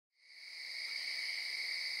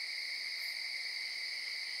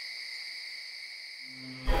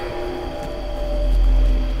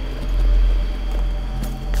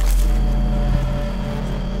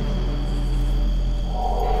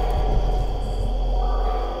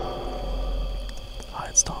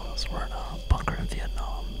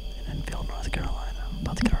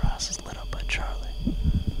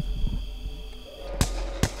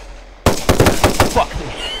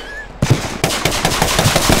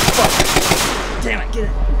Get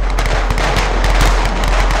it.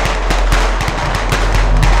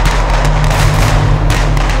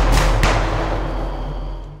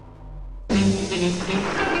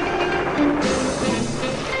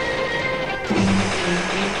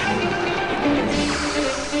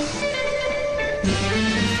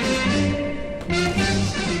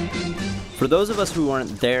 For those of us who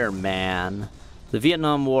weren't there, man, the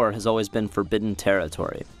Vietnam War has always been forbidden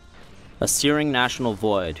territory. A searing national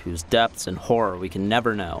void whose depths and horror we can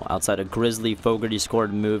never know outside of grisly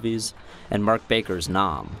Fogarty-scored movies and Mark Baker's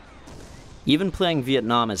Nam. Even playing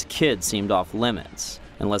Vietnam as kids seemed off limits,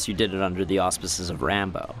 unless you did it under the auspices of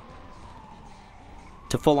Rambo.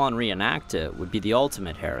 To full-on reenact it would be the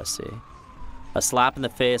ultimate heresy. A slap in the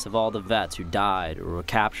face of all the vets who died or were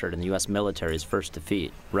captured in the US military's first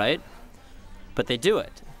defeat, right? But they do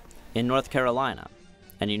it, in North Carolina.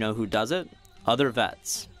 And you know who does it? Other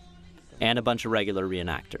vets. And a bunch of regular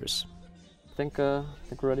reenactors. I think we're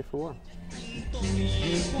ready for war.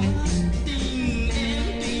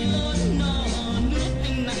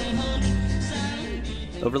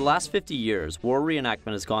 Over the last 50 years, war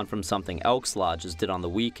reenactment has gone from something Elks lodges did on the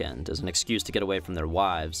weekend as an excuse to get away from their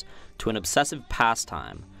wives, to an obsessive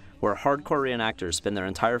pastime where hardcore reenactors spend their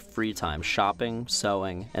entire free time shopping,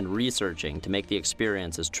 sewing, and researching to make the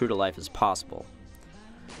experience as true to life as possible.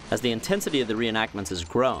 As the intensity of the reenactments has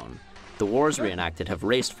grown, the wars reenacted have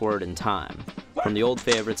raced forward in time, from the old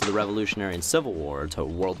favorites of the Revolutionary and Civil War to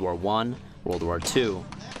World War I, World War II,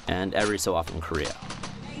 and every so often Korea.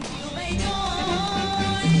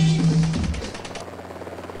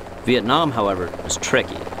 Vietnam, however, was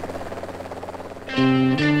tricky.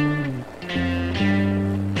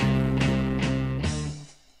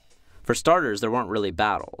 For starters, there weren't really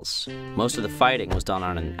battles. Most of the fighting was done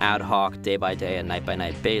on an ad hoc, day-by-day and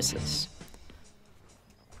night-by-night basis.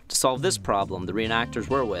 To solve this problem, the reenactors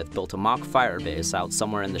we're with built a mock fire base out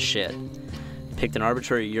somewhere in the shit, picked an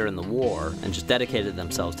arbitrary year in the war, and just dedicated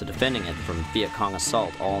themselves to defending it from Viet Cong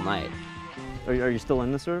assault all night. Are you still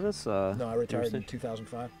in the service? No, I retired in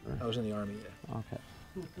 2005. I was in the Army, yeah.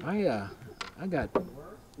 Okay. I got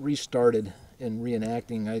restarted in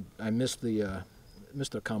reenacting. I missed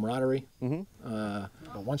the camaraderie. But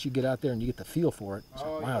once you get out there and you get the feel for it, it's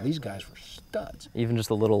like, wow, these guys were studs. Even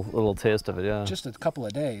just a little taste of it, yeah. Just a couple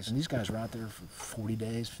of days, and these guys were out there for 40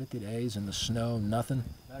 days, 50 days in the snow, nothing.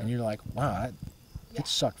 And you're like, wow, it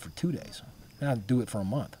sucked for 2 days. And I'd do it for a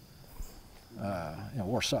month.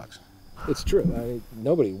 War sucks. It's true.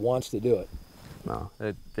 Nobody wants to do it. No,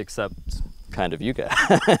 except kind of you guys.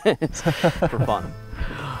 For fun.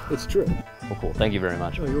 It's true. Well, cool. Thank you very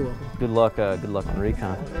much. Oh, you're welcome. Good luck on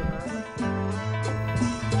recon.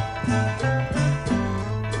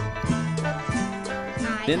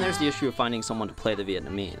 Then there's the issue of finding someone to play the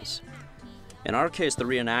Vietnamese. In our case, the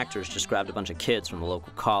reenactors just grabbed a bunch of kids from the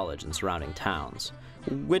local college and surrounding towns,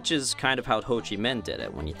 which is kind of how Ho Chi Minh did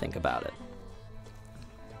it when you think about it.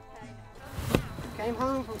 Came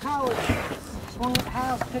home from college, swung at the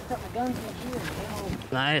house, picked up my guns and gear, and came home.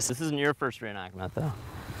 Nice. This isn't your first reenactment, though.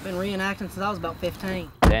 Been reenacting since I was about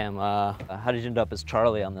 15. Damn. How did you end up as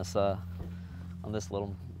Charlie on this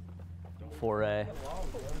little foray?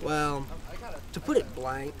 Well, to put it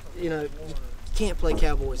blank, you can't play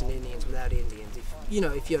cowboys and Indians without Indians.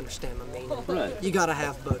 If you understand my meaning. Right. You got to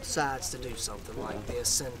have both sides to do something like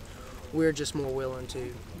this, and we're just more willing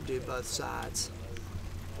to do both sides.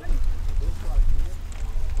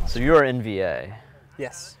 So you're in VA.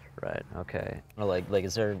 Yes. Right. Okay. Like,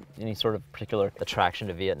 is there any sort of particular attraction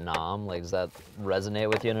to Vietnam? Like, does that resonate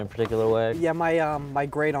with you in a particular way? Yeah, my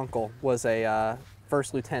great uncle was a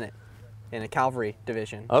first lieutenant in a cavalry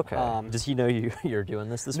division. Okay. Does he know you're doing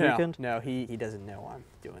this weekend? No, he doesn't know I'm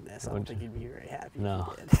doing this. I don't think he'd be very happy.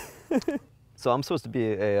 No. If he did. So I'm supposed to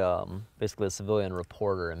be basically a civilian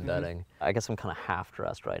reporter embedding. I guess I'm kind of half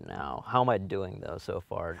dressed right now. How am I doing though so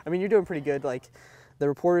far? I mean, you're doing pretty good. Like, the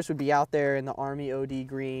reporters would be out there in the Army OD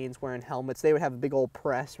greens wearing helmets. They would have a big old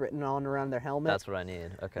press written on around their helmet. That's what I need.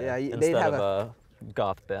 Okay. Yeah, Instead of a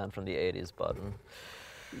goth band from the 80s button.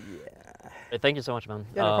 Yeah. Hey, thank you so much, man.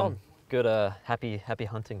 Yeah, no problem. Good, happy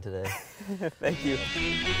hunting today. Thank you.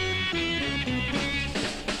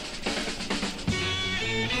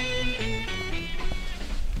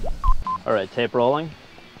 All right, tape rolling.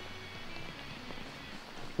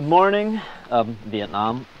 Good morning,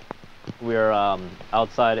 Vietnam. We're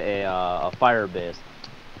outside a fire base.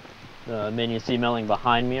 The men you see milling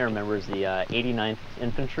behind me are members of the 89th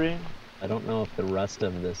Infantry. I don't know if the rest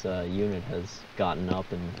of this unit has gotten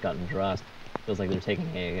up and gotten dressed. Feels like they're taking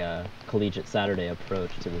a collegiate Saturday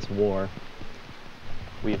approach to this war.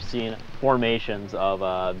 We've seen formations of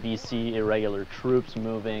BC irregular troops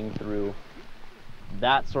moving through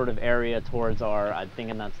that sort of area towards our, I'm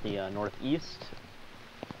thinking that's the northeast.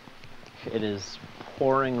 It is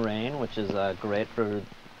pouring rain, which is great for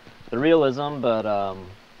the realism, but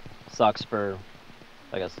sucks for,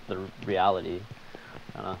 I guess, the reality.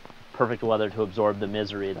 Perfect weather to absorb the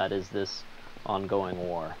misery that is this ongoing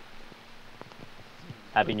war.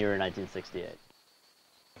 Happy New Year, 1968.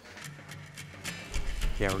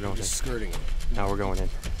 Yeah, we're going in. Skirting it. No, we're going in.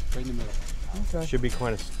 Right in the middle. Okay. Should be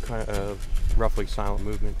quite a roughly silent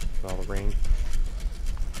movement with all the rain.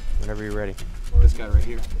 Whenever you're ready. This guy right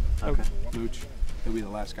here. Okay. Mooch. He'll be the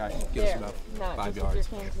last guy. Give us about 5 yards.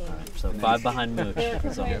 So 5 behind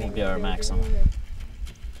Mooch, so we'll be our maximum.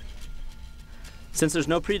 Since there's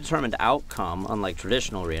no predetermined outcome, unlike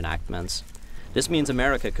traditional reenactments, this means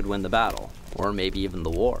America could win the battle, or maybe even the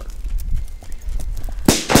war.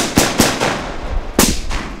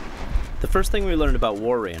 The first thing we learned about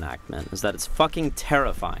war reenactment is that it's fucking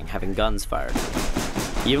terrifying having guns fired,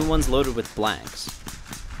 even ones loaded with blanks.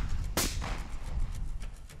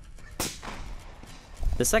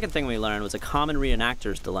 The second thing we learned was a common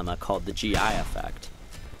reenactor's dilemma called the GI effect,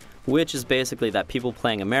 which is basically that people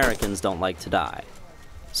playing Americans don't like to die,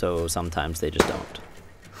 so sometimes they just don't.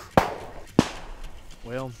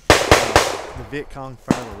 Well, the Viet Cong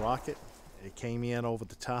fired a rocket. It came in over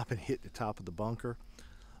the top and hit the top of the bunker.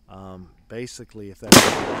 Basically, if that was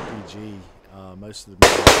an RPG, most of the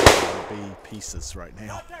military would be pieces right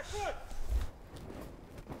now.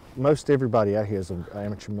 Most everybody out here is an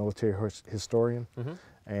amateur military historian,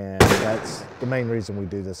 and that's the main reason we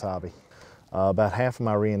do this hobby. About half of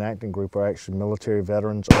my reenacting group are actually military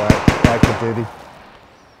veterans or active duty.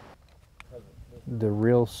 The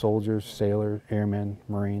real soldiers, sailors, airmen,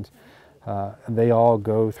 Marines, they all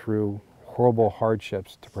go through horrible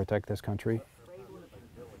hardships to protect this country.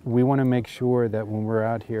 We want to make sure that when we're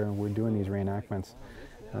out here and we're doing these reenactments,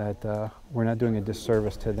 that we're not doing a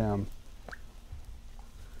disservice to them.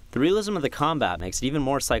 The realism of the combat makes it even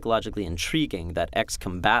more psychologically intriguing that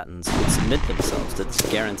ex-combatants would submit themselves to this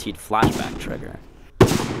guaranteed flashback trigger.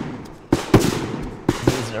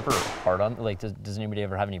 Is it ever hard on, like, does anybody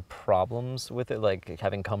ever have any problems with it, like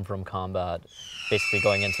having come from combat, basically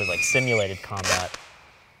going into like simulated combat?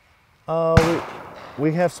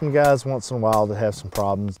 We have some guys once in a while that have some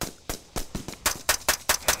problems.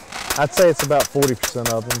 I'd say it's about 40%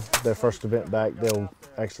 of them, their first event back, they'll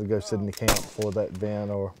actually go sit in the camp for that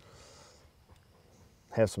event or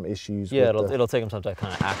have some issues. Yeah, it'll take them some time to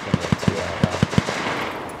kind of acclimate to that.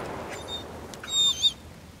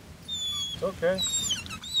 Okay.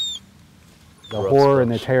 The horror and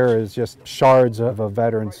the terror is just shards of a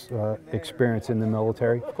veteran's experience in the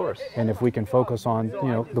military. Of course. And if we can focus on,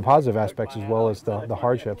 the positive aspects as well as the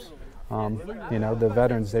hardships, the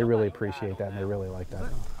veterans, they really appreciate that and they really like that.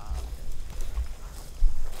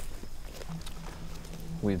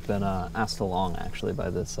 We've been asked along, actually, by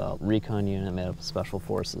this recon unit made up of special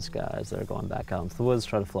forces guys that are going back out into the woods to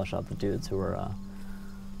try to flush out the dudes who are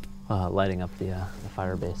lighting up the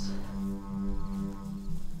fire base.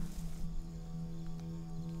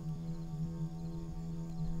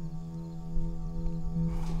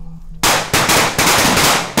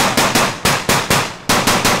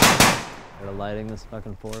 They're lighting this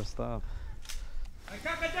fucking forest up. I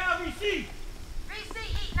got it down, VC! VC,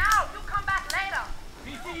 eat now! You come back later!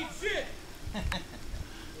 VC, eat shit!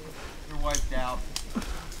 You're wiped out.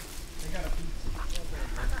 They got a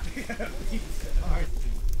pizza. All right,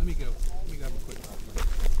 let me go. Let me grab a quick compliment.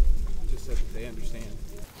 Just so that they understand.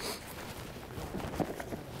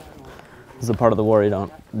 This is a part of the war you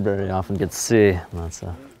don't very often get to see. That's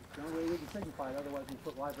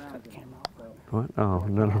What? Oh,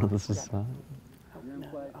 no, this is...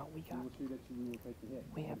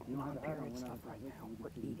 We have non-period stuff right now. We're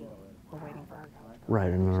eating. We're waiting for our guys.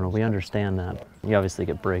 Right, no, we understand that. You obviously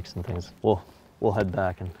get breaks and things. We'll head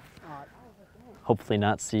back and hopefully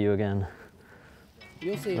not see you again.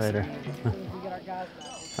 You'll see us later. soon. We get our guys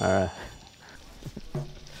back. All right.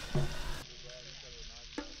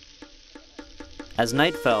 As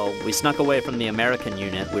night fell, we snuck away from the American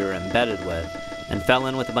unit we were embedded with and fell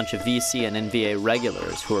in with a bunch of VC and NVA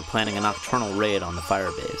regulars who were planning a nocturnal raid on the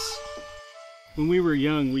fire base. When we were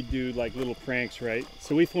young, we'd do like little pranks, right?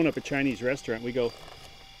 So we phone up a Chinese restaurant. We go,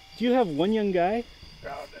 "Do you have one young guy?"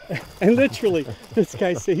 And literally, this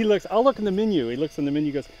guy said, I'll look in the menu. He looks on the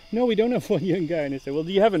menu, goes, "No, we don't have one young guy." And I say, "Well,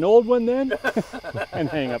 do you have an old one then?" And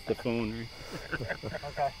hang up the phone. Right?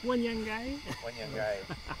 Okay. One young guy. One young guy.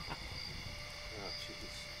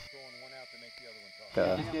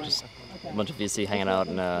 Just a bunch of VC hanging out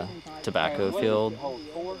in a tobacco field,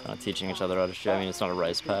 teaching each other how to shoot. I mean, it's not a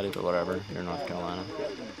rice paddy, but whatever. You're in North Carolina.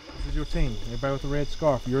 This is your team. Everybody with the red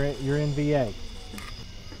scarf. You're NVA.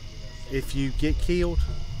 if you get killed,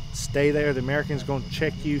 stay there. The Americans going to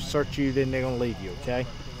check you, search you, then they're going to leave you, okay?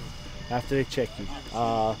 After they check you.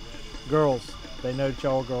 Girls, they know that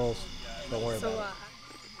y'all girls. Don't worry about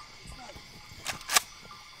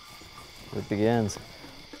it. It begins.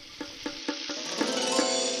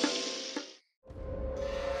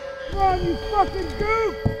 Run, you fucking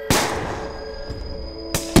goof!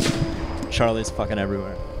 Charlie's fucking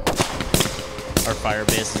everywhere. Our fire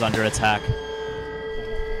base is under attack.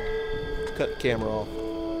 Cut the camera off.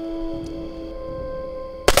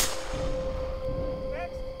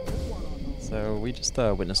 So we just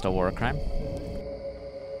witnessed a war crime.